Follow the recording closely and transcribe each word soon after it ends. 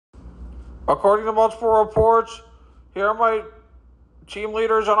According to multiple reports, here are my team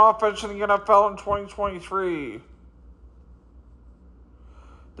leaders on offense in the NFL in 2023.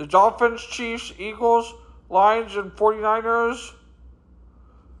 The Dolphins, Chiefs, Eagles, Lions, and 49ers.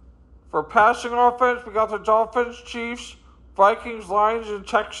 For passing offense, we got the Dolphins, Chiefs, Vikings, Lions, and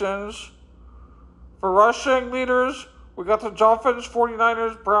Texans. For rushing leaders, we got the Dolphins,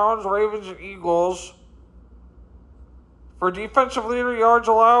 49ers, Browns, Ravens, and Eagles. For defensive leader yards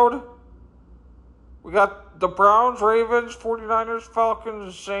allowed, we got the Browns, Ravens, 49ers, Falcons,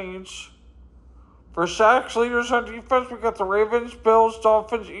 and Saints. For sacks leaders on defense, we got the Ravens, Bills,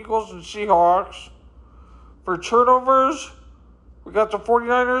 Dolphins, Eagles, and Seahawks. For turnovers, we got the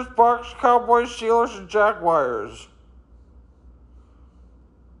 49ers, Bucks, Cowboys, Steelers, and Jaguars.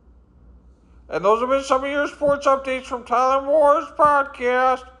 And those have been some of your sports updates from Tyler Moore's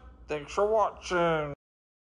podcast. Thanks for watching.